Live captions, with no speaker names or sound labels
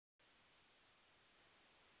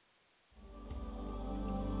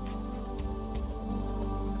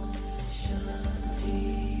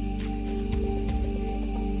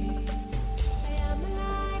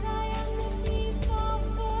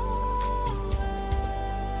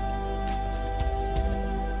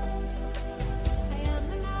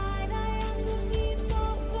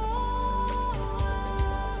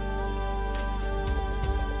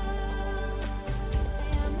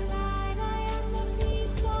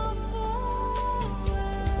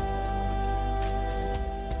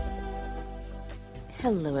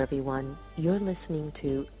Hello, everyone. You're listening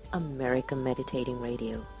to America Meditating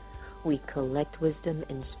Radio. We collect wisdom,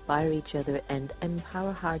 inspire each other, and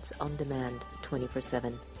empower hearts on demand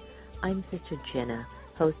 24/7. I'm Sister Jenna,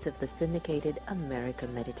 host of the syndicated America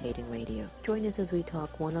Meditating Radio. Join us as we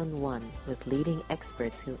talk one-on-one with leading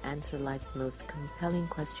experts who answer life's most compelling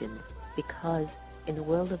questions. Because in a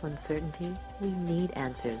world of uncertainty, we need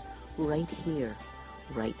answers right here,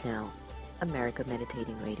 right now. America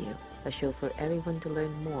Meditating Radio, a show for everyone to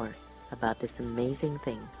learn more about this amazing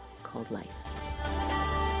thing called life.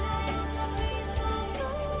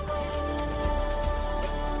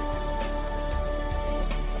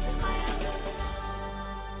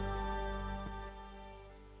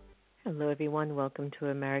 Hello, everyone. Welcome to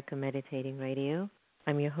America Meditating Radio.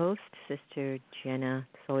 I'm your host, Sister Jenna.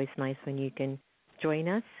 It's always nice when you can join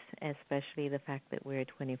us, especially the fact that we're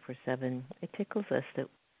 24/7. It tickles us that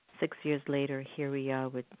 6 years later, here we are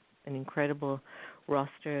with an incredible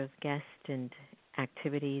roster of guests and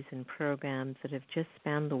activities and programs that have just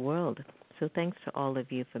spanned the world. So thanks to all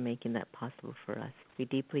of you for making that possible for us. We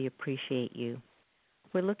deeply appreciate you.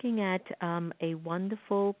 We're looking at a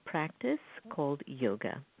wonderful practice called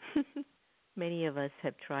yoga. Many of us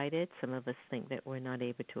have tried it. Some of us think that we're not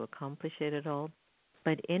able to accomplish it at all.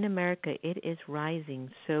 But in America, it is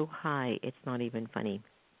rising so high, it's not even funny.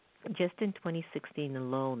 Just in 2016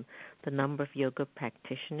 alone, the number of yoga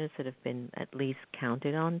practitioners that have been at least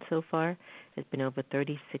counted on so far has been over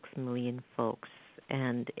 36 million folks,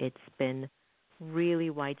 and it's been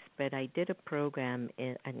really widespread. I did a program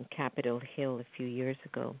in Capitol Hill a few years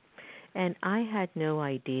ago, and I had no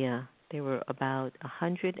idea there were about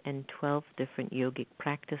 112 different yogic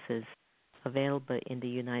practices available in the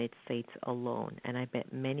United States alone, and I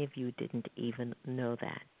bet many of you didn't even know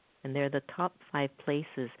that. And they're the top 5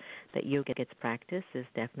 places that yoga gets practiced. Is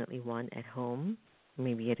definitely one at home,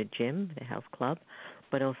 maybe at a gym, at a health club,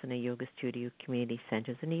 but also in a yoga studio, community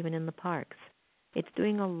centers, and even in the parks. It's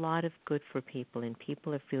doing a lot of good for people, and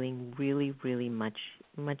people are feeling really, really much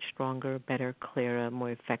stronger, better, clearer,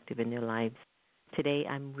 more effective in their lives. Today,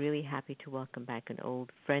 I'm really happy to welcome back an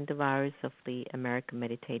old friend of ours of the American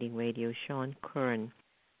Meditating Radio, Seane Curran.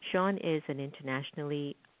 Seane is an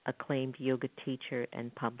internationally acclaimed yoga teacher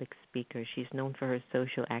and public speaker. She's known for her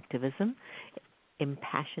social activism,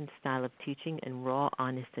 impassioned style of teaching, and raw,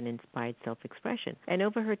 honest, and inspired self-expression. And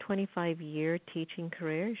over her 25-year teaching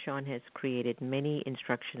career, Seane has created many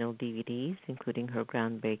instructional DVDs, including her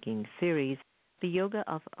groundbreaking series, The Yoga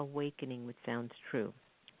of Awakening, which sounds true.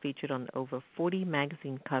 Featured on over 40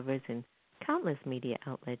 magazine covers and countless media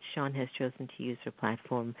outlets, Seane has chosen to use her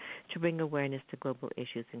platform to bring awareness to global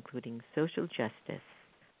issues, including social justice,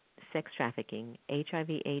 sex trafficking,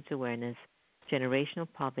 HIV/AIDS awareness, generational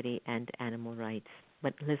poverty, and animal rights.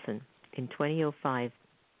 But listen, in 2005,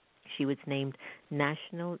 she was named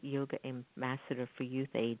National Yoga Ambassador for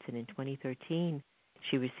Youth AIDS, and in 2013,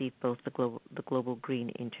 she received both the Global Green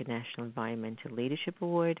International Environmental Leadership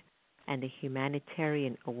Award and the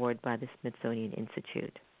Humanitarian Award by the Smithsonian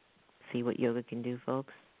Institute. See what yoga can do,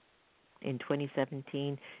 folks? In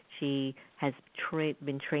 2017, she has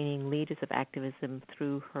been training leaders of activism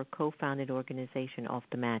through her co-founded organization, Off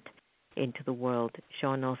the Mat, into the world.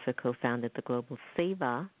 Seane also co-founded the Global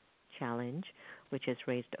Seva Challenge, which has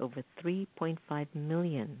raised over $3.5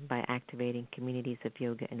 million by activating communities of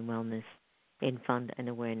yoga and wellness in fund and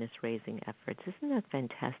awareness-raising efforts. Isn't that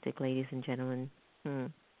fantastic, ladies and gentlemen?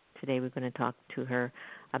 Today we're going to talk to her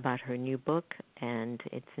about her new book, and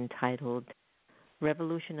it's entitled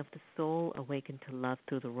Revolution of the Soul, Awaken to Love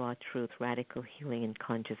Through the Raw Truth, Radical Healing and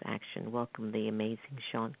Conscious Action. Welcome, the amazing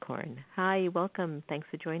Seane Curran. Hi, welcome. Thanks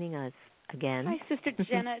for joining us again. Hi, Sister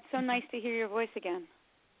Jenna. It's so nice to hear your voice again.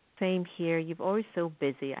 Same here. You're always so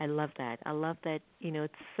busy. I love that. I love that,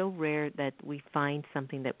 it's so rare that we find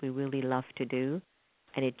something that we really love to do,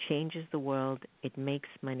 and it changes the world, it makes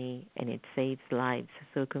money, and it saves lives.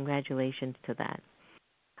 So congratulations to that.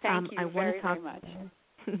 Thank you very much.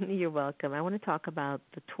 You're welcome. I want to talk about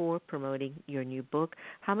the tour promoting your new book.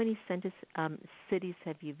 How many cities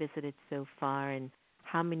have you visited so far, and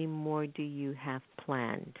how many more do you have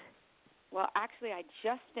planned? Well, actually, I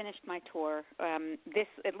just finished my tour.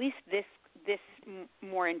 This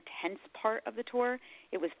more intense part of the tour,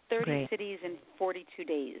 it was 30 cities in 42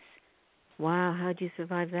 days. Wow, how'd you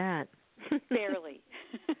survive that? Barely.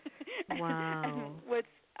 Wow.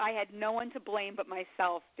 I had no one to blame but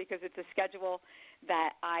myself, because it's a schedule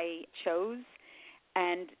that I chose,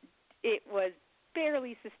 and it was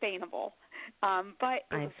barely sustainable. But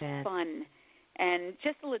it was fun. And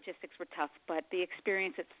just the logistics were tough, but the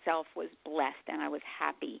experience itself was blessed, and I was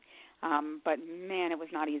happy. But, man, it was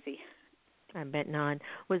not easy. I bet not.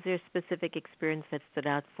 Was there a specific experience that stood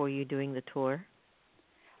out for you doing the tour?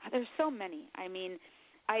 There's so many. I mean,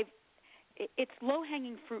 it's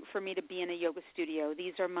low-hanging fruit for me to be in a yoga studio.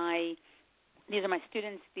 These are my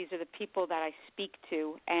students. These are the people that I speak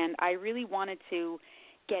to, and I really wanted to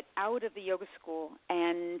get out of the yoga school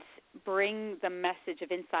and bring the message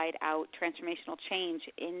of inside out transformational change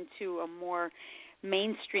into a more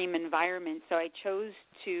mainstream environment. So I chose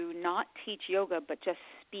to not teach yoga but just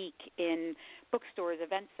speak in bookstores,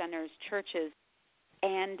 event centers, churches,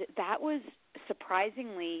 and that was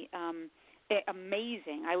surprisingly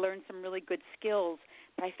amazing. I learned some really good skills,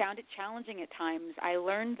 but I found it challenging at times. I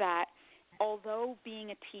learned that although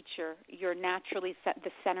being a teacher, you're naturally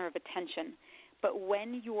the center of attention, but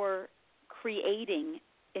when you're creating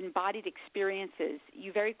embodied experiences,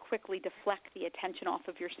 you very quickly deflect the attention off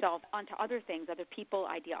of yourself onto other things, other people,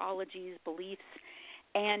 ideologies, beliefs,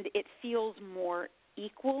 and it feels more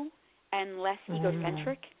equal and less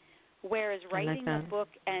egocentric. Whereas writing a book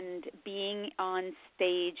and being on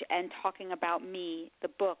stage and talking about me, the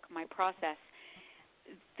book, my process,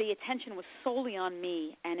 the attention was solely on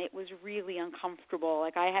me, and it was really uncomfortable.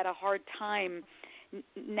 Like, I had a hard time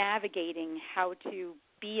navigating how to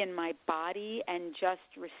be in my body and just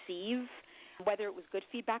receive, whether it was good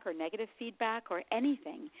feedback or negative feedback or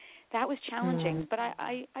anything. That was challenging, but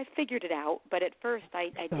I figured it out. But at first, I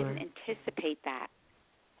didn't anticipate that.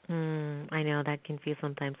 I know that can feel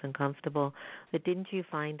sometimes uncomfortable. But didn't you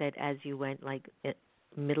find that as you went, like,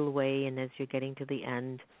 middle way and as you're getting to the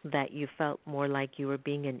end, that you felt more like you were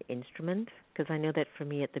being an instrument? Because I know that for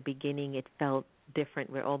me at the beginning it felt different,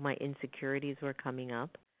 where all my insecurities were coming up.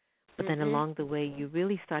 But then along the way you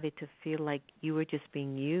really started to feel like you were just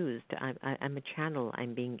being used. I'm a channel.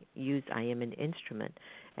 I'm being used. I am an instrument.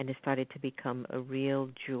 And it started to become a real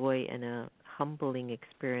joy and a humbling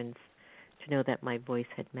experience to know that my voice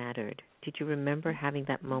had mattered. Did you remember having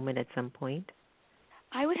that moment at some point?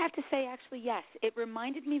 I would have to say, actually, yes. It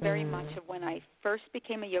reminded me very much of when I first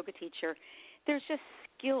became a yoga teacher. There's just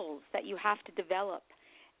skills that you have to develop.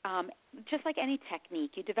 Just like any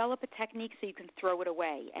technique, you develop a technique so you can throw it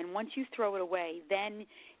away. And once you throw it away, then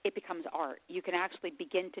it becomes art. You can actually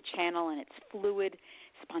begin to channel, and it's fluid,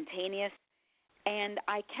 spontaneous. And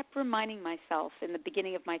I kept reminding myself in the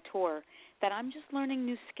beginning of my tour that I'm just learning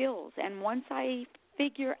new skills. And once I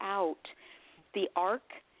figure out the arc,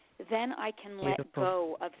 then I can let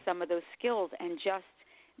go of some of those skills and just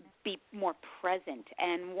be more present.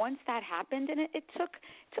 And once that happened, and it took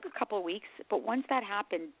a couple of weeks, but once that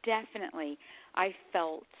happened, definitely I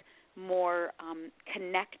felt more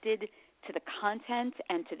connected to the content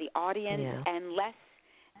and to the audience, and less.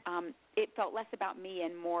 It felt less about me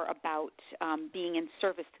and more about being in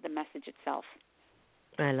service to the message itself.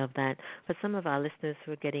 I love that. For some of our listeners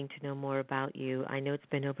who are getting to know more about you, I know it's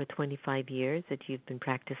been over 25 years that you've been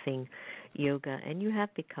practicing yoga, and you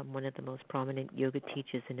have become one of the most prominent yoga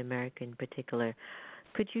teachers in America in particular.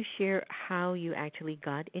 Could you share how you actually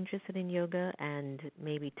got interested in yoga and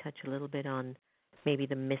maybe touch a little bit on maybe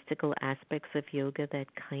the mystical aspects of yoga that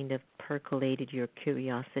kind of percolated your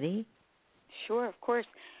curiosity? Sure, of course.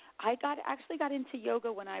 I actually got into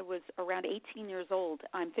yoga when I was around 18 years old.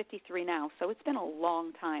 I'm 53 now, so it's been a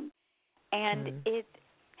long time. And it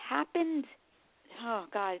happened, oh,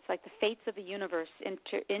 God, it's like the fates of the universe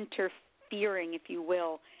interfering, if you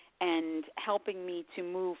will, and helping me to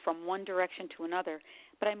move from one direction to another.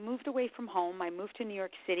 But I moved away from home. I moved to New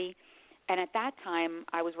York City, and at that time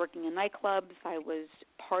I was working in nightclubs. I was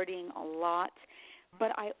partying a lot.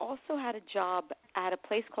 But I also had a job at a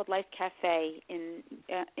place called Life Cafe in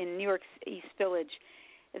New York's East Village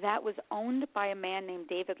that was owned by a man named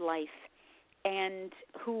David Life, and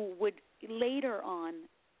who would later on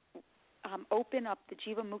open up the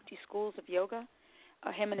Jiva Mukti schools of yoga,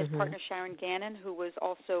 him and his partner Sharon Gannon, who was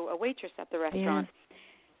also a waitress at the restaurant.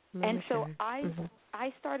 And so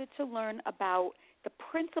I started to learn about the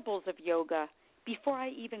principles of yoga before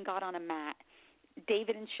I even got on a mat.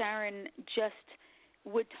 David and Sharon just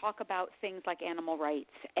would talk about things like animal rights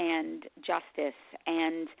and justice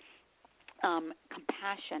and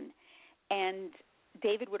compassion. And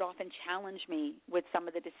David would often challenge me with some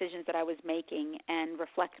of the decisions that I was making and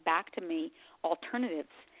reflect back to me alternatives.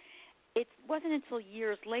 It wasn't until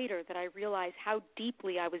years later that I realized how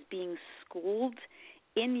deeply I was being schooled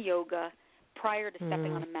in yoga prior to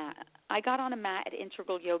stepping on a mat. I got on a mat at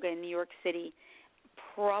Integral Yoga in New York City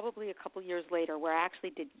probably a couple years later, where I actually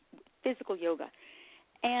did physical yoga.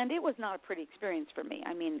 And it was not a pretty experience for me.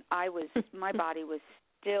 I mean, my body was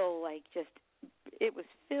still it was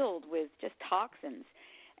filled with just toxins.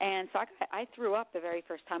 And so I threw up the very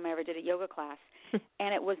first time I ever did a yoga class.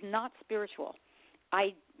 And it was not spiritual.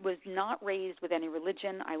 I was not raised with any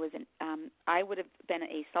religion. I would have been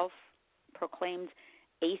a self-proclaimed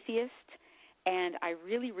atheist, and I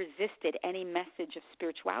really resisted any message of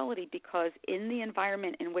spirituality because in the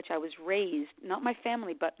environment in which I was raised, not my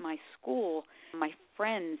family, but my school, my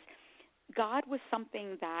friends, God was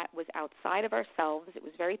something that was outside of ourselves. It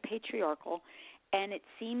was very patriarchal, and it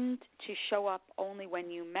seemed to show up only when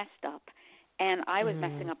you messed up. And I was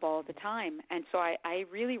messing up all the time. And so I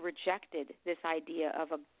really rejected this idea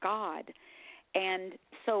of a God. And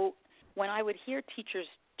so when I would hear teachers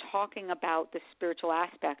talking about the spiritual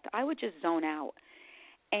aspect, I would just zone out.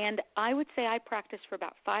 And I would say I practiced for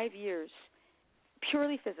about 5 years,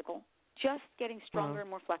 purely physical, just getting stronger and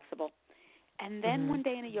more flexible. And then one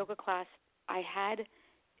day in a yoga class, I had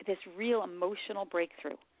this real emotional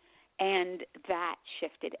breakthrough, and that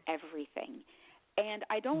shifted everything. And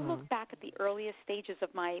I don't look back at the earliest stages of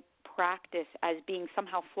my practice as being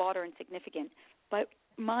somehow flawed or insignificant, but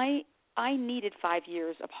I needed 5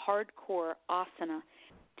 years of hardcore asana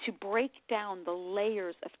to break down the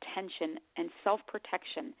layers of tension and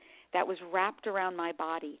self-protection that was wrapped around my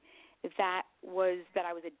body that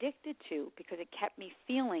I was addicted to because it kept me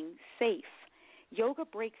feeling safe. Yoga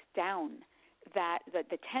breaks down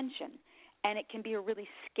the tension, and it can be a really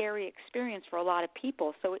scary experience for a lot of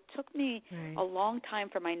people. So it took me a long time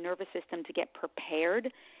for my nervous system to get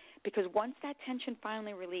prepared, because once that tension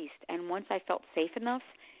finally released and once I felt safe enough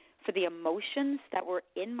for the emotions that were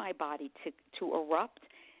in my body to erupt,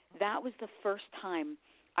 that was the first time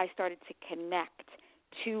I started to connect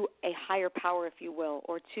to a higher power, if you will,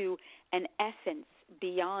 or to an essence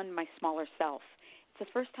beyond my smaller self. It's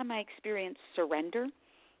the first time I experienced surrender.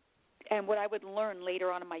 And what I would learn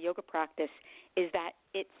later on in my yoga practice is that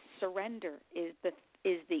it's surrender is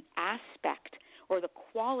the aspect or the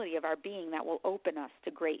quality of our being that will open us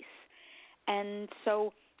to grace. And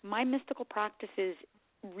so my mystical practices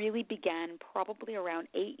really began probably around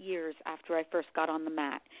 8 years after I first got on the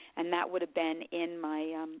mat, and that would have been in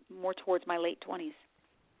my more towards my late 20s.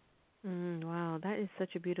 Wow, that is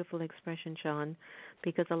such a beautiful expression, Seane,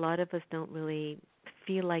 because a lot of us don't really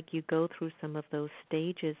feel like you go through some of those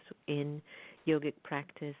stages in yogic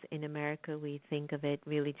practice. In America, we think of it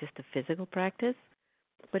really just a physical practice,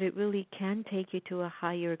 but it really can take you to a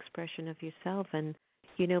higher expression of yourself. And,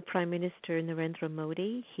 you know, Prime Minister Narendra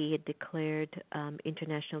Modi, he had declared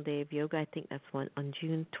International Day of Yoga, I think that's on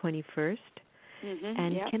June 21st.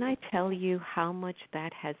 And can I tell you how much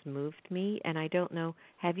that has moved me? And I don't know,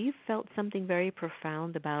 have you felt something very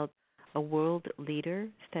profound about a world leader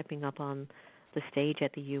stepping up on the stage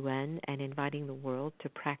at the UN and inviting the world to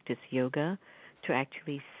practice yoga, to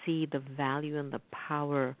actually see the value and the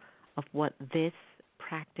power of what this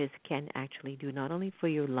practice can actually do, not only for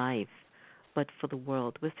your life, but for the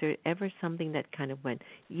world? Was there ever something that kind of went,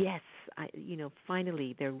 yes,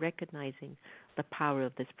 finally they're recognizing the power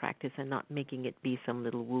of this practice and not making it be some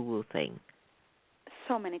little woo-woo thing?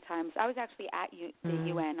 So many times. I was actually at the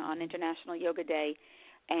UN on International Yoga Day,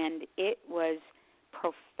 and it was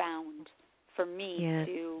profound for me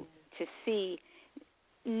to see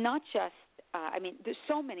not just, there's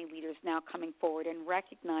so many leaders now coming forward and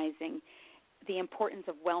recognizing the importance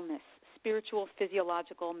of wellness, spiritual,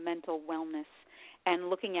 physiological, mental wellness, and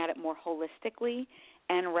looking at it more holistically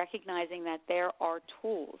and recognizing that there are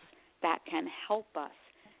tools that can help us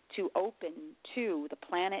to open to the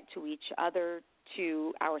planet, to each other,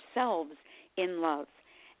 to ourselves in love.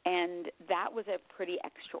 And that was a pretty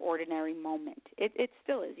extraordinary moment. It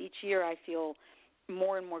still is. Each year I feel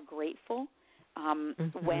more and more grateful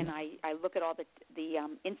when I look at all the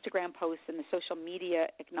Instagram posts and the social media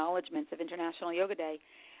acknowledgments of International Yoga Day,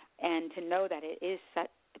 and to know that it is such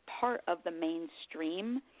part of the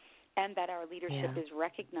mainstream and that our leadership is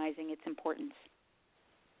recognizing its importance.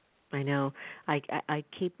 I know. I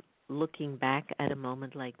keep looking back at a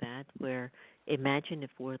moment like that where imagine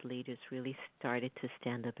if world leaders really started to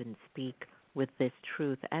stand up and speak with this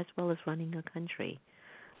truth as well as running a country,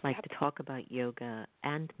 like to talk about yoga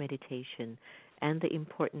and meditation and the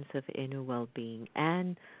importance of inner well-being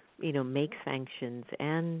and, make sanctions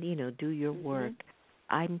and, do your work.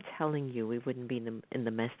 I'm telling you, we wouldn't be in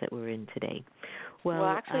the mess that we're in today. Well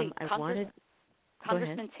actually,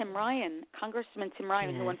 Congressman Tim Ryan,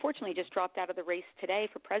 who unfortunately just dropped out of the race today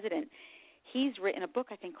for president, he's written a book,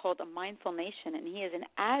 I think, called A Mindful Nation, and he is an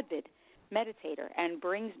avid meditator and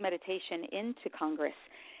brings meditation into Congress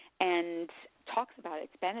and talks about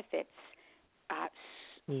its benefits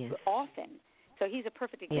often. So he's a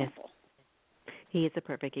perfect example. He is a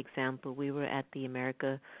perfect example. We were at the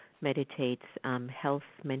America Meditates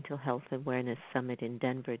Mental Health Awareness Summit in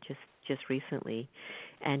Denver just recently,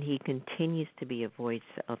 and he continues to be a voice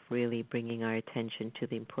of really bringing our attention to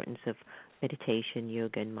the importance of meditation,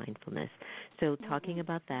 yoga, and mindfulness. So talking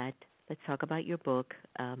about that, let's talk about your book.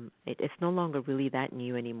 It's no longer really that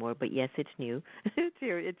new anymore, but yes, it's new.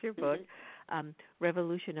 It's your book,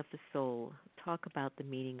 Revolution of the Soul. Talk about the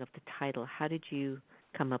meaning of the title. How did you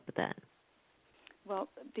come up with that? Well,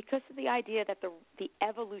 because of the idea that the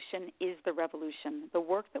evolution is the revolution. The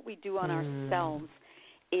work that we do on ourselves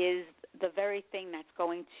is the very thing that's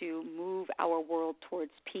going to move our world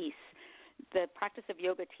towards peace. The practice of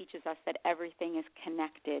yoga teaches us that everything is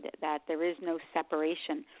connected, that there is no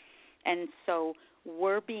separation. And so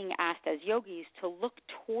we're being asked as yogis to look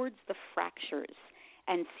towards the fractures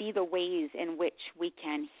and see the ways in which we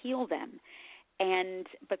can heal them.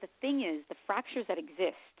 But the thing is, the fractures that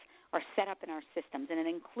exist are set up in our systems, and it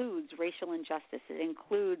includes racial injustice. It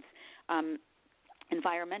includes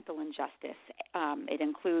environmental injustice. It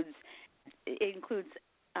includes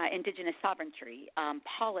indigenous sovereignty,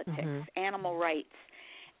 politics, animal rights,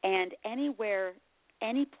 and any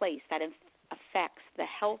place that affects the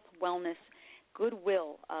health, wellness,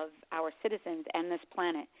 goodwill of our citizens and this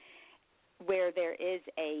planet, where there is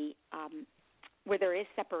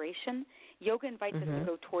separation, yoga invites us to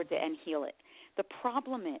go towards it and heal it. The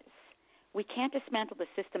problem is we can't dismantle the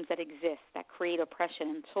systems that exist that create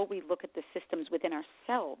oppression until we look at the systems within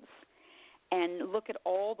ourselves and look at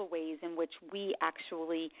all the ways in which we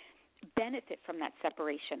actually benefit from that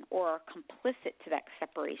separation or are complicit to that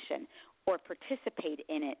separation or participate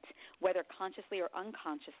in it, whether consciously or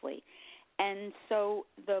unconsciously. And so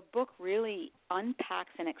the book really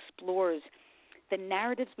unpacks and explores the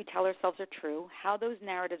narratives we tell ourselves are true, how those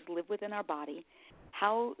narratives live within our body,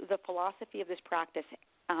 how the philosophy of this practice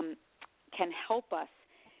can help us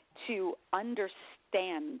to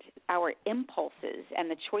understand our impulses and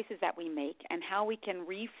the choices that we make, and how we can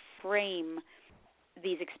reframe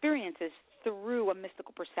these experiences through a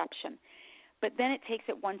mystical perception. But then it takes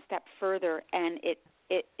it one step further, and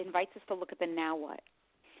it invites us to look at the now what.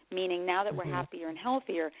 Meaning, now that we're happier and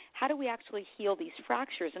healthier, how do we actually heal these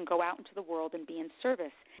fractures and go out into the world and be in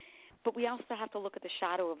service? But we also have to look at the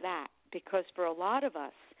shadow of that, because for a lot of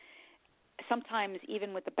us, sometimes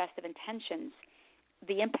even with the best of intentions,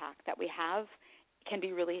 the impact that we have can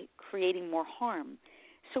be really creating more harm.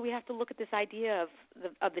 So we have to look at this idea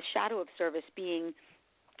of the shadow of service being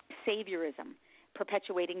saviorism,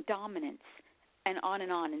 perpetuating dominance, and on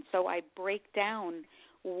and on. And so I break down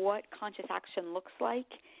what conscious action looks like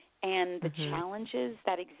and the challenges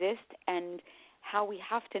that exist, and how we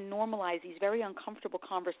have to normalize these very uncomfortable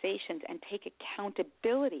conversations and take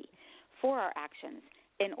accountability for our actions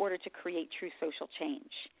in order to create true social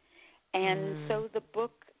change. And so the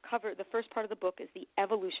first part of the book is the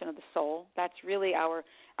evolution of the soul. That's really our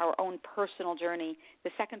own personal journey.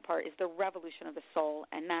 The second part is the revolution of the soul,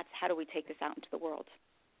 and that's how do we take this out into the world.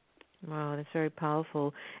 Wow, that's very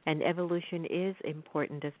powerful. And evolution is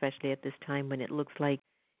important, especially at this time when it looks like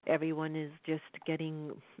everyone is just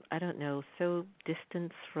getting, so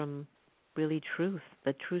distanced from really truth,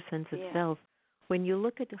 the true sense of self. When you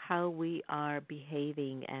look at how we are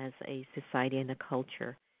behaving as a society and a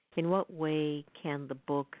culture, in what way can the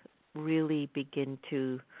book really begin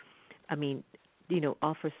to,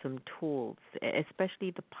 offer some tools,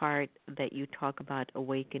 especially the part that you talk about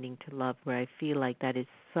awakening to love, where I feel like that is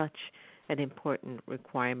such an important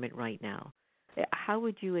requirement right now. How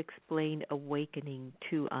would you explain awakening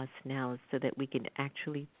to us now so that we can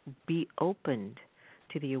actually be opened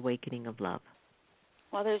to the awakening of love?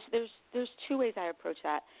 Well, there's two ways I approach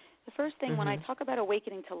that. The first thing, when I talk about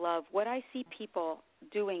awakening to love, what I see people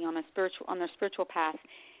doing on their spiritual path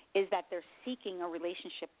is that they're seeking a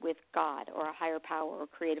relationship with God or a higher power or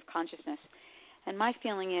creative consciousness. And my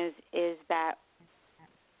feeling is that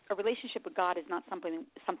a relationship with God is not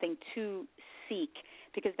something to seek,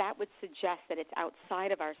 because that would suggest that it's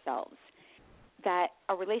outside of ourselves. That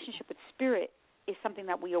a relationship with Spirit is something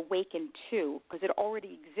that we awaken to, because it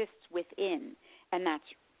already exists within, and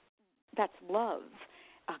that's love,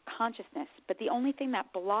 consciousness. But the only thing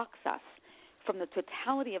that blocks us from the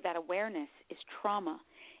totality of that awareness is trauma.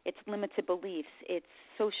 It's limited beliefs, it's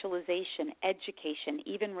socialization, education,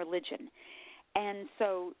 even religion. And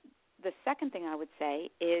so the second thing I would say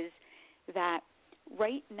is that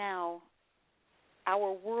right now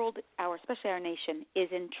our world, especially our nation, is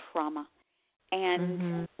in trauma.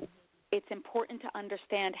 And it's important to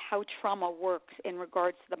understand how trauma works in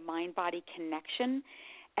regards to the mind-body connection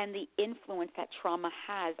and the influence that trauma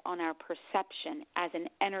has on our perception as an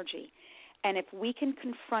energy. And if we can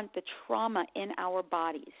confront the trauma in our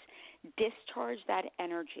bodies, discharge that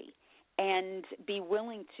energy, and be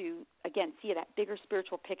willing to, again, see that bigger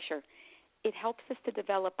spiritual picture, it helps us to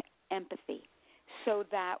develop empathy so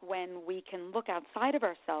that when we can look outside of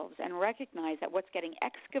ourselves and recognize that what's getting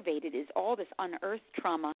excavated is all this unearthed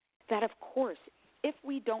trauma, that, of course, if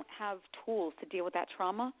we don't have tools to deal with that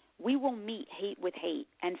trauma, we will meet hate with hate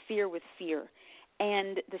and fear with fear.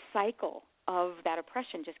 And the cycle of that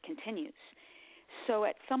oppression just continues. So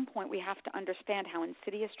at some point we have to understand how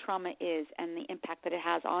insidious trauma is and the impact that it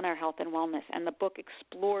has on our health and wellness. And the book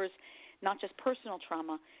explores not just personal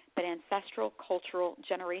trauma, but ancestral, cultural,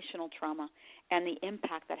 generational trauma and the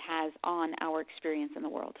impact that has on our experience in the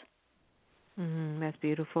world. That's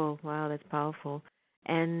beautiful. Wow, that's powerful.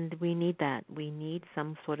 And we need that. We need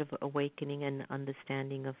some sort of awakening and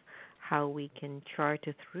understanding of how we can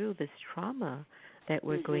charter through this trauma that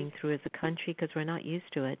we're going through as a country, because we're not used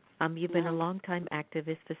to it. You've been a long-time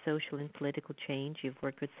activist for social and political change. You've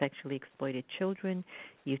worked with sexually exploited children.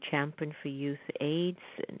 You championed for youth AIDS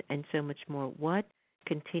and so much more. What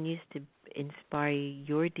continues to inspire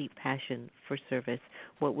your deep passion for service,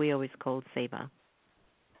 what we always call seva?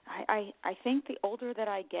 I think the older that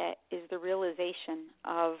I get is the realization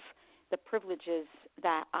of the privileges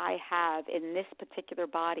that I have in this particular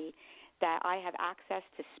body, that I have access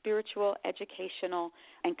to spiritual, educational,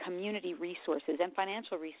 and community resources and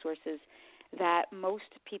financial resources that most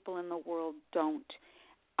people in the world don't.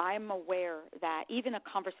 I'm aware that even a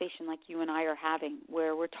conversation like you and I are having,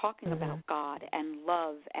 where we're talking about God and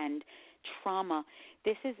love and trauma,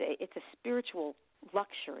 it's a spiritual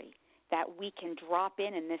luxury that we can drop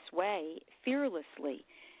in this way fearlessly,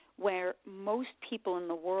 where most people in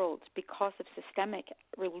the world, because of systemic,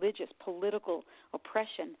 religious, political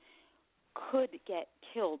oppression, could get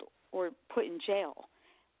killed or put in jail,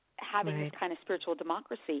 having this kind of spiritual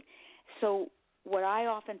democracy. So what I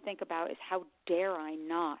often think about is, how dare I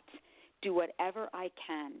not do whatever I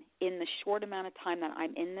can in the short amount of time that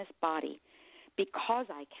I'm in this body, because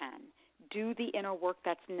I can do the inner work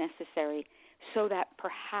that's necessary so that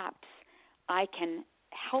perhaps I can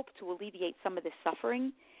help to alleviate some of this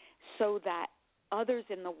suffering, so that others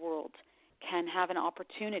in the world can have an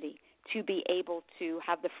opportunity to be able to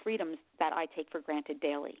have the freedoms that I take for granted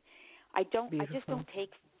daily. I just don't take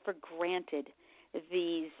for granted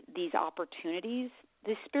these opportunities,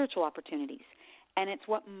 these spiritual opportunities, and it's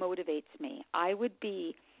what motivates me. I would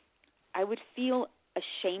feel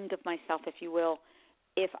ashamed of myself, if you will,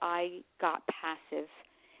 if I got passive,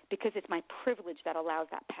 because it's my privilege that allows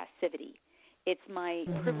that passivity. It's my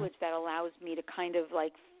privilege that allows me to kind of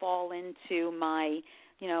like fall into my,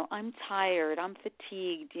 I'm tired, I'm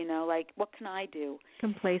fatigued, like, what can I do?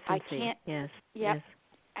 Complacency. I can't, yes.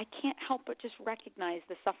 I can't help but just recognize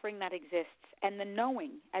the suffering that exists, and the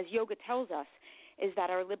knowing, as yoga tells us, is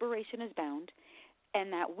that our liberation is bound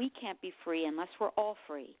and that we can't be free unless we're all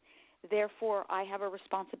free. Therefore, I have a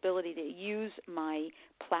responsibility to use my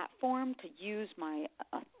platform, to use my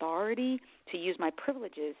authority, to use my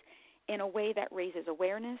privileges in a way that raises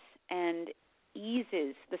awareness and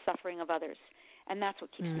eases the suffering of others. And that's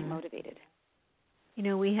what keeps me motivated.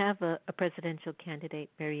 We have a presidential candidate,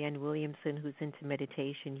 Marianne Williamson, who's into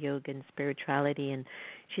meditation, yoga, and spirituality, and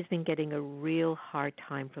she's been getting a real hard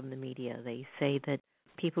time from the media. They say that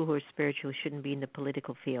people who are spiritual shouldn't be in the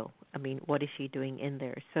political field. I mean, what is she doing in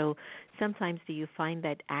there? So sometimes do you find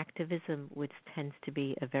that activism, which tends to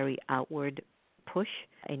be a very outward push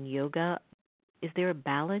in yoga, is there a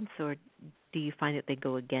balance, or do you find that they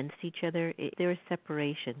go against each other? Is there a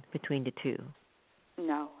separation between the two?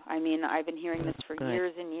 No. I mean, I've been hearing this for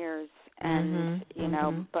years and years, and,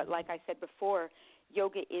 but like I said before,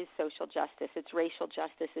 yoga is social justice, it's racial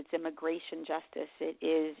justice, it's immigration justice, it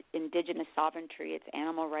is indigenous sovereignty, it's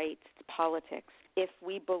animal rights, it's politics. If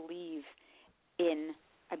we believe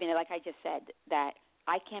like I just said, that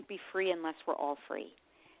I can't be free unless we're all free.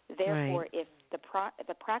 Therefore, if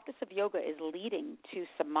the practice of yoga is leading to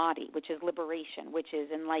samadhi, which is liberation, which is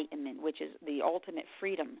enlightenment, which is the ultimate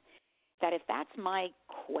freedom, that if that's my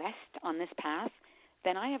quest on this path,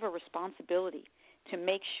 then I have a responsibility to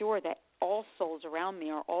make sure that all souls around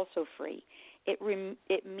me are also free.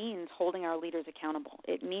 It means holding our leaders accountable.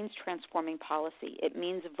 It means transforming policy. It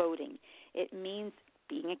means voting. It means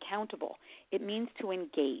being accountable. It means to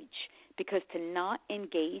engage, because to not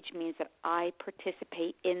engage means that I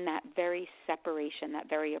participate in that very separation, that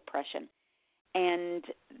very oppression. And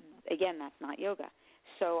again, that's not yoga.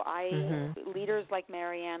 So leaders like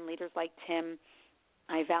Marianne, leaders like Tim,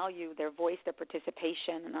 I value their voice, their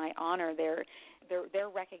participation, and I honor their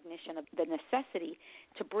recognition of the necessity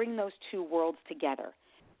to bring those two worlds together.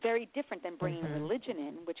 very different than bringing religion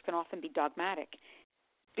in, which can often be dogmatic.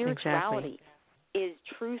 Spirituality is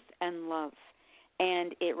truth and love,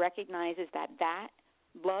 and it recognizes that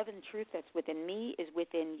love and truth that's within me is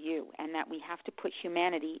within you, and that we have to put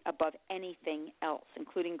humanity above anything else,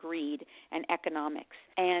 including greed and economics.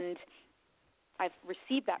 And I've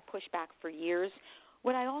received that pushback for years.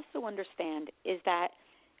 What I also understand is that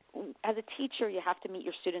as a teacher, you have to meet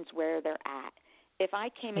your students where they're at. If I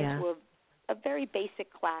came into a very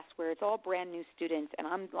basic class where it's all brand new students and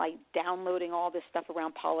I'm like downloading all this stuff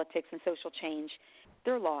around politics and social change,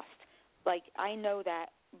 they're lost. Like, I know that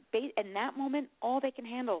in that moment, all they can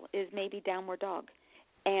handle is maybe downward dog.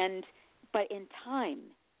 But in time,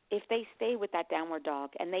 if they stay with that downward dog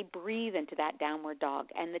and they breathe into that downward dog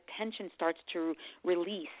and the tension starts to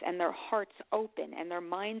release and their hearts open and their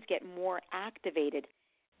minds get more activated,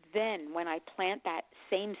 then when I plant that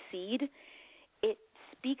same seed, it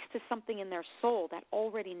speaks to something in their soul that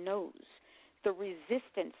already knows. The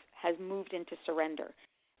resistance has moved into surrender.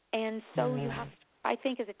 And so you have, I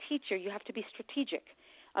think as a teacher, you have to be strategic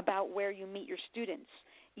about where you meet your students,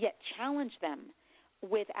 yet challenge them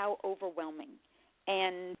without overwhelming.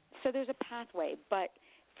 And so there's a pathway, but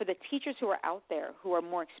for the teachers who are out there who are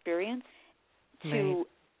more experienced, to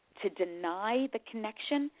deny the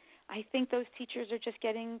connection, I think those teachers are just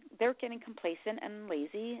getting complacent and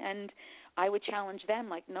lazy, and I would challenge them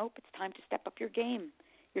like, nope, it's time to step up your game.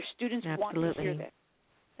 Your students want to hear this.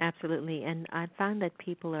 Absolutely, and I found that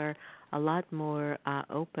people are a lot more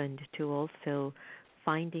open to also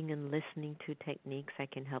finding and listening to techniques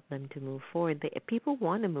that can help them to move forward. People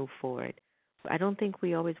want to move forward. I don't think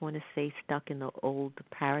we always want to stay stuck in the old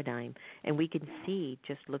paradigm, and we can see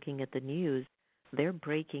just looking at the news, they're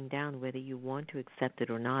breaking down whether you want to accept it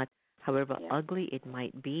or not, however ugly it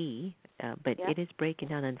might be, but it is breaking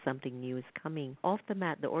down and something new is coming. Off the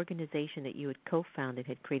mat, the organization that you had co-founded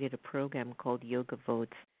had created a program called Yoga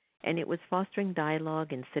Votes, and it was fostering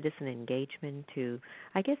dialogue and citizen engagement to,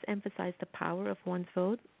 I guess, emphasize the power of one's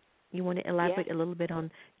vote. You want to elaborate a little bit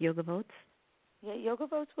on Yoga Votes? Yeah, Yoga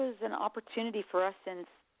Votes was an opportunity for us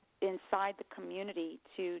inside the community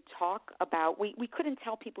to talk about, we couldn't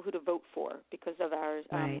tell people who to vote for because of our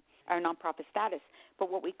nonprofit status,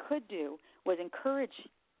 but what we could do was encourage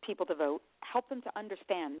people to vote, help them to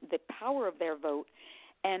understand the power of their vote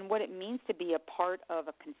and what it means to be a part of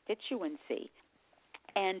a constituency,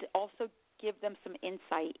 and also give them some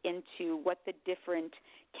insight into what the different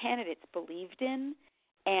candidates believed in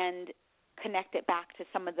and connect it back to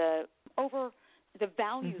some of the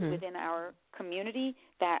values within our community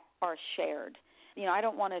that are shared. You know, I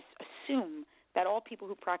don't want to assume that all people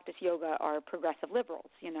who practice yoga are progressive liberals.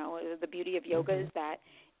 You know, the beauty of yoga is that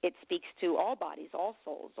it speaks to all bodies, all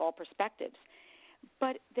souls, all perspectives.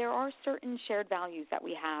 But there are certain shared values that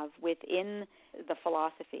we have within the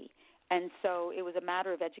philosophy. And so it was a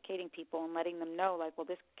matter of educating people and letting them know, like, well,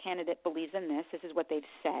 this candidate believes in this. This is what they've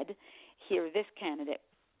said. Here, this candidate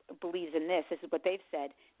believes in this. This is what they've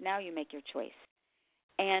said. Now you make your choice.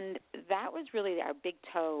 And that was really our big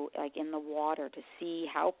toe, like, in the water to see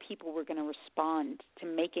how people were going to respond to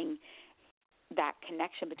making that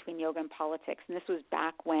connection between yoga and politics. And this was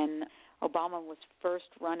back when Obama was first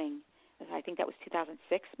running. I think that was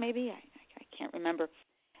 2006 maybe. I can't remember.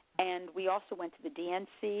 And we also went to the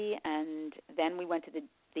DNC, and then we went to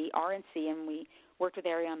the RNC, and we worked with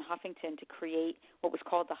Ariane Huffington to create what was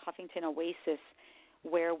called the Huffington Oasis,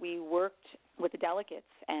 where we worked with the delegates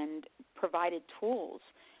and provided tools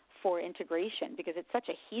for integration, because it's such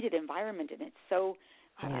a heated environment and it's so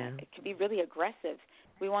it can be really aggressive.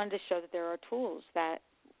 We wanted to show that there are tools that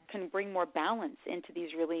can bring more balance into these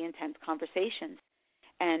really intense conversations,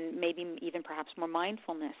 and maybe even perhaps more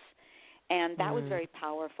mindfulness. And that was very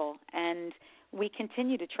powerful. And we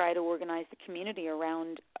continue to try to organize the community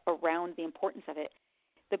around the importance of it.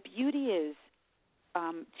 The beauty is,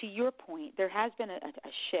 to your point, there has been a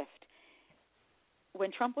shift. When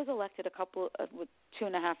Trump was elected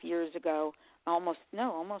 2.5 years ago, almost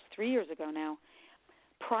 3 years ago now,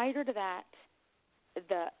 prior to that,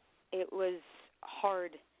 it was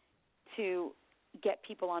hard to get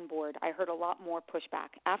people on board. I heard a lot more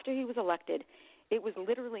pushback. After he was elected, it was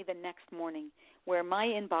literally the next morning where my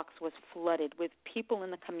inbox was flooded with people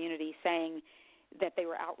in the community saying that they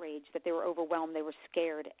were outraged, that they were overwhelmed, they were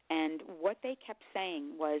scared. And what they kept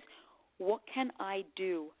saying was, what can I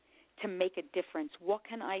do to make a difference? What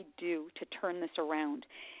can I do to turn this around?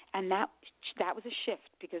 And that was a shift,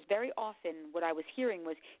 because very often what I was hearing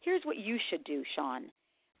was, here's what you should do, Seane,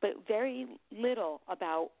 but very little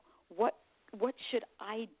about what should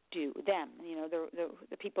I do, them, you know,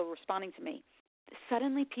 the people responding to me.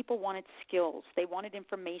 suddenly people wanted skills. They wanted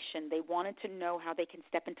information. They wanted to know how they can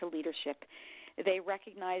step into leadership. They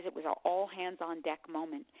recognized it was an all-hands-on-deck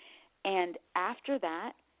moment. And after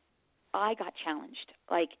that, I got challenged,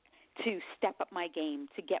 to step up my game,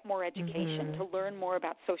 to get more education, to learn more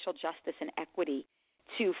about social justice and equity,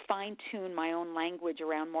 to fine-tune my own language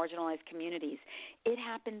around marginalized communities. It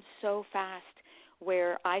happened so fast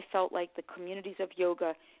where I felt like the communities of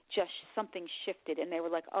yoga, just something shifted, and they were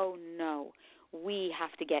like, oh, no, we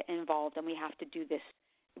have to get involved, and we have to do this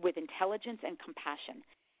with intelligence and compassion.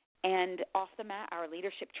 And off the mat, our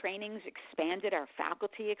leadership trainings expanded, our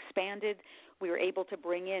faculty expanded. We were able to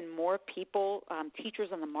bring in more people, teachers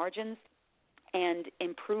on the margins, and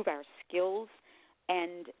improve our skills.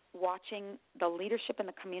 And watching the leadership in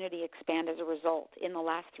the community expand as a result in the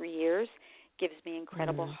last 3 years gives me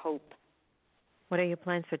incredible hope. What are your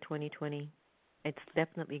plans for 2020? It's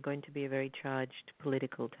definitely going to be a very charged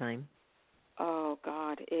political time. Oh,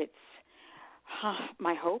 God,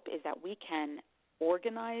 my hope is that we can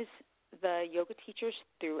organize the yoga teachers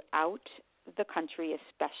throughout the country,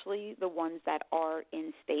 especially the ones that are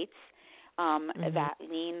in states that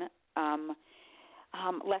lean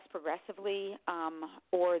less progressively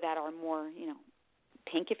or that are more,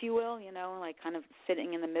 pink, if you will, kind of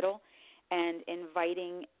sitting in the middle, and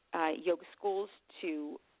inviting yoga schools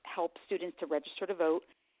to help students to register to vote,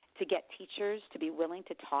 to get teachers to be willing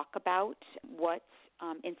to talk about what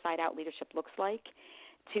inside-out leadership looks like,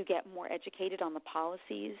 to get more educated on the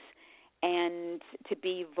policies, and to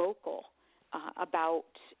be vocal about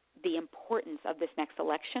the importance of this next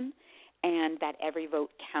election, and that every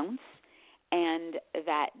vote counts, and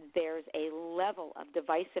that there's a level of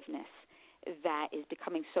divisiveness that is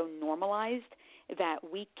becoming so normalized that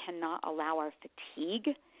we cannot allow our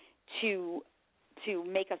fatigue to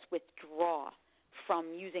make us withdraw from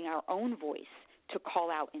using our own voice to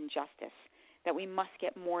call out injustice, that we must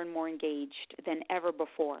get more and more engaged than ever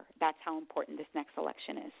before. That's how important this next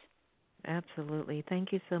election is. Absolutely.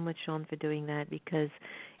 Thank you so much, Seane, for doing that, because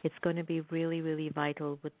it's going to be really, really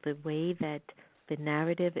vital with the way that the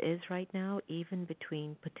narrative is right now, even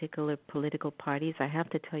between particular political parties. I have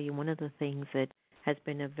to tell you, one of the things that has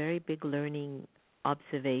been a very big learning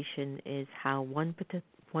observation is how one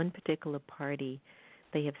particular party,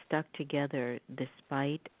 they have stuck together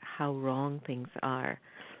despite how wrong things are.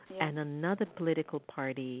 Yeah. And another political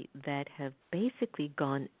party that have basically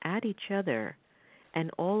gone at each other,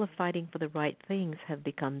 and all of fighting for the right things have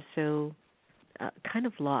become so kind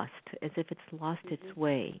of lost, as if it's lost its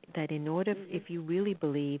way, that in order, if you really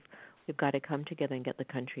believe we've got to come together and get the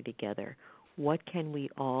country together, what can we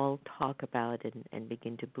all talk about and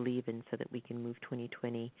begin to believe in so that we can move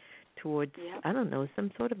 2020 towards, I don't know,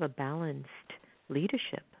 some sort of a balanced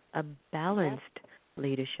leadership,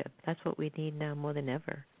 leadership. That's what we need now more than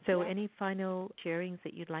ever. So any final sharings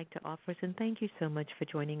that you'd like to offer us? And thank you so much for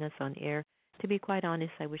joining us on air. To be quite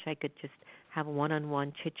honest, I wish I could just have a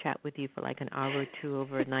one-on-one chit-chat with you for like an hour or two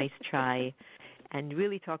over a nice chai and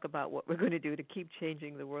really talk about what we're going to do to keep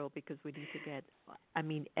changing the world, because we need to get,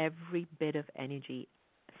 every bit of energy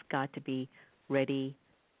has got to be ready,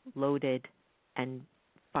 loaded, and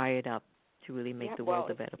fired up to really make the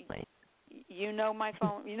world a better place. You know my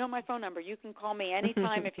phone. You know my phone number. You can call me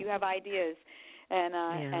anytime if you have ideas, and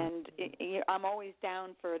I'm always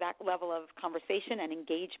down for that level of conversation and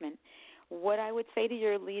engagement. What I would say to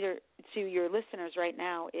your listeners right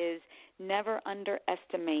now is never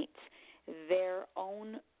underestimate their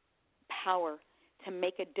own power to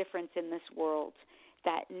make a difference in this world.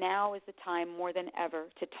 That now is the time more than ever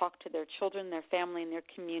to talk to their children, their family, and their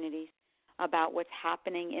communities about what's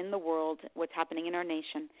happening in the world, what's happening in our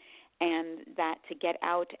nation, and that to get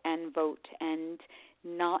out and vote and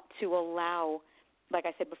not to allow, like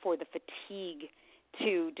I said before, the fatigue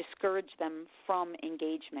to discourage them from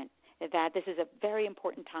engagement, that this is a very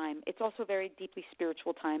important time. It's also a very deeply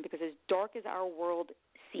spiritual time, because as dark as our world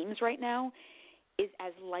seems right now, is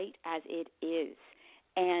as light as it is.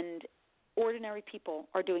 And ordinary people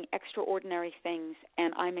are doing extraordinary things,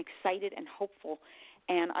 and I'm excited and hopeful,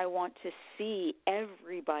 and I want to see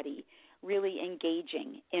everybody really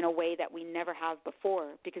engaging in a way that we never have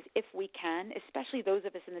before, because if we can, especially those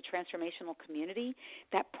of us in the transformational community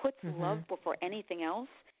that puts love before anything else,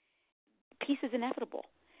 peace is inevitable.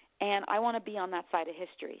 And I want to be on that side of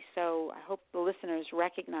history. So I hope the listeners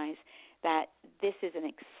recognize that this is an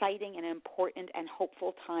exciting and important and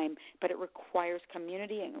hopeful time, but it requires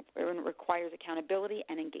community and it requires accountability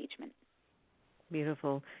and engagement.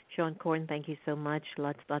 Beautiful. Seane Corn, thank you so much.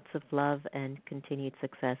 Lots of love and continued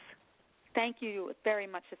success. Thank you very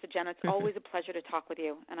much, Sister Jenna. It's always a pleasure to talk with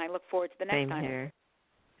you, and I look forward to the next time. Same here.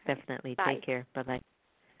 Definitely. Bye. Take care. Bye-bye.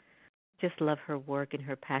 just love her work and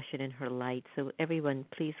her passion and her light. So everyone,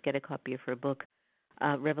 please get a copy of her book,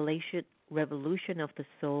 Revolution of the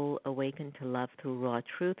Soul: Awaken to Love Through Raw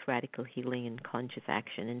Truth, Radical Healing, and Conscious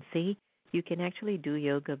Action. And see, you can actually do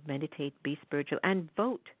yoga, meditate, be spiritual, and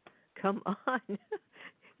vote. Come on.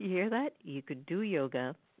 You hear that? You could do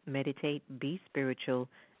yoga, meditate, be spiritual,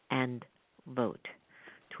 and vote.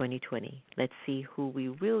 2020. Let's see who we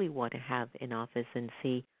really want to have in office and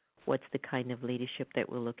see what's the kind of leadership that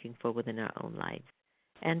we're looking for within our own lives.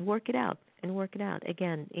 And work it out, and work it out.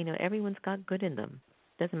 Again, everyone's got good in them.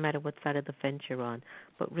 Doesn't matter what side of the fence you're on,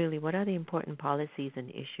 but really, what are the important policies and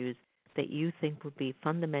issues that you think would be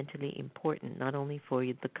fundamentally important, not only for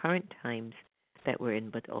the current times that we're in,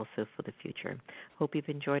 but also for the future. Hope you've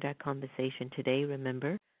enjoyed our conversation today.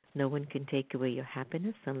 Remember, no one can take away your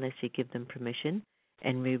happiness unless you give them permission,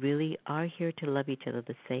 and we really are here to love each other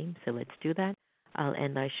the same, so let's do that. I'll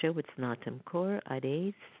end our show with Snatam Kaur,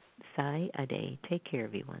 Ade, Sai Ade. Take care,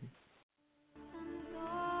 everyone.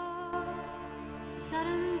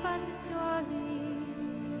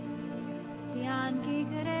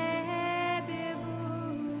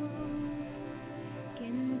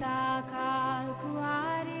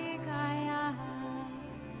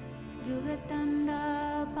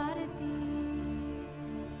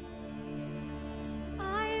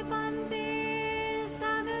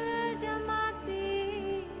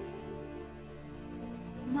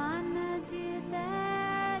 Man jita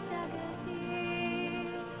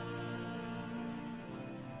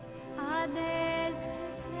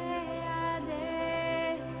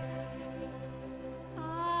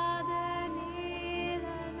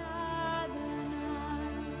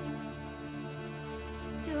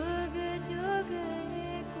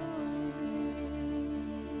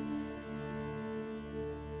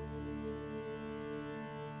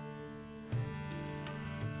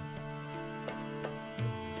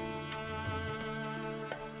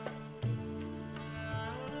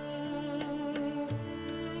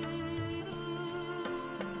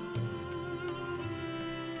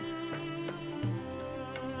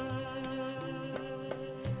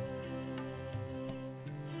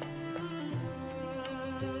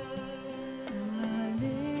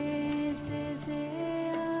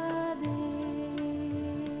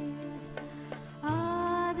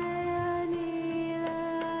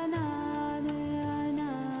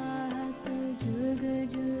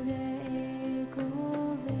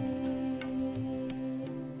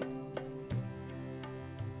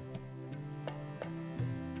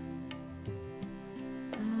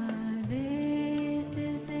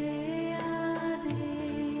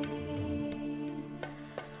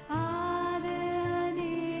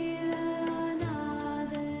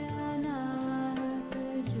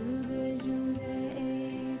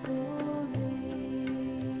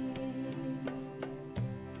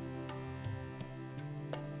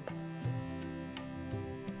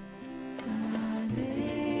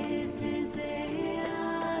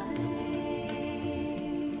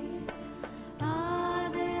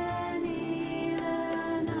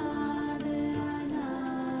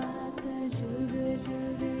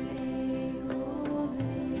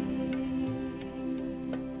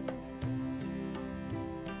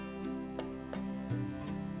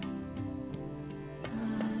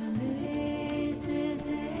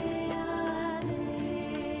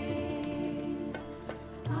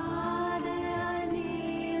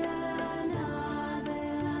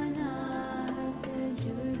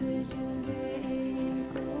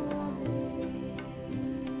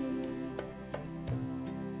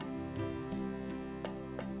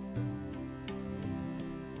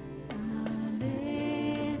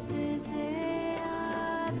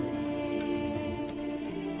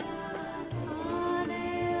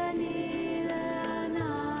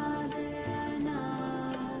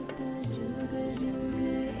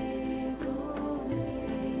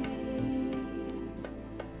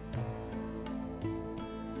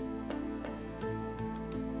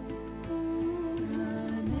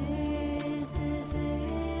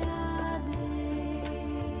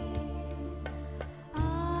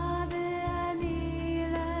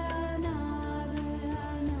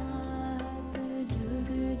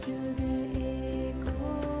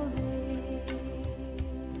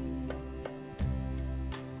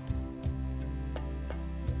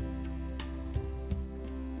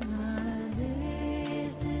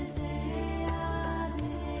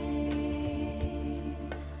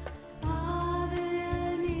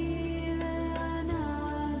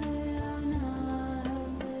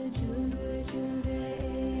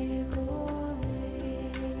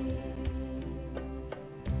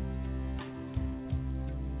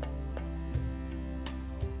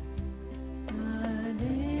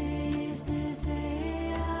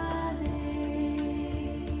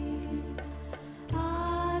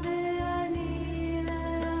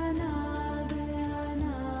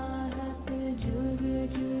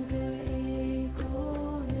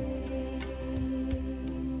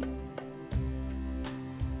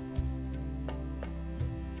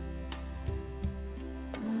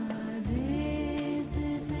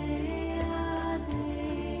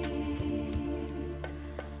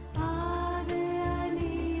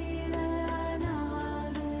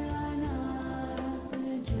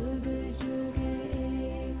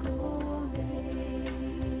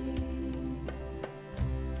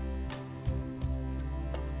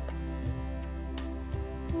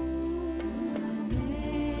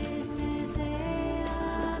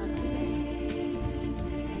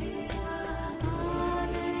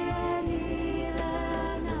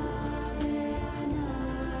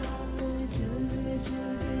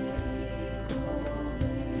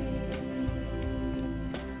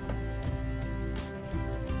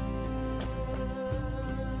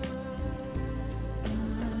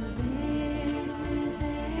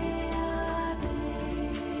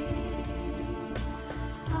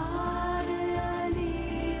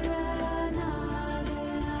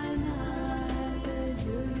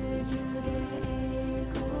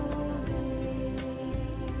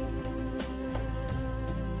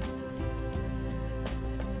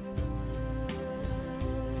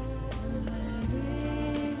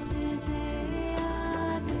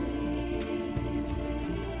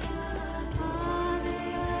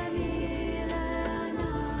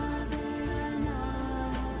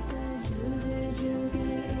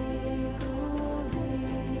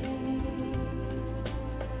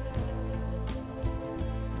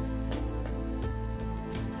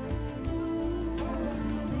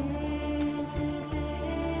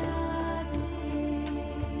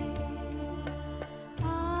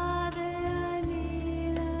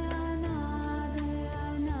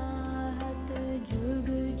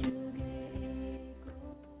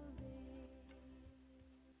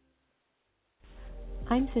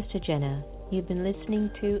I'm Sister Jenna. You've been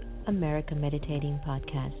listening to America Meditating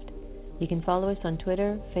Podcast. You can follow us on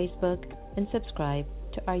Twitter, Facebook, and subscribe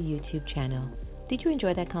to our YouTube channel. Did you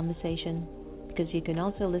enjoy that conversation? Because you can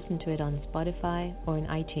also listen to it on Spotify or in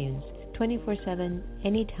iTunes, 24/7,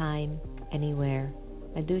 anytime, anywhere.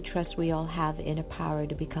 I do trust we all have the inner power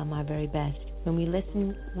to become our very best. When we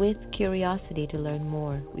listen with curiosity to learn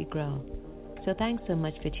more, we grow. So thanks so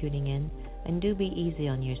much for tuning in, and do be easy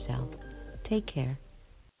on yourself. Take care.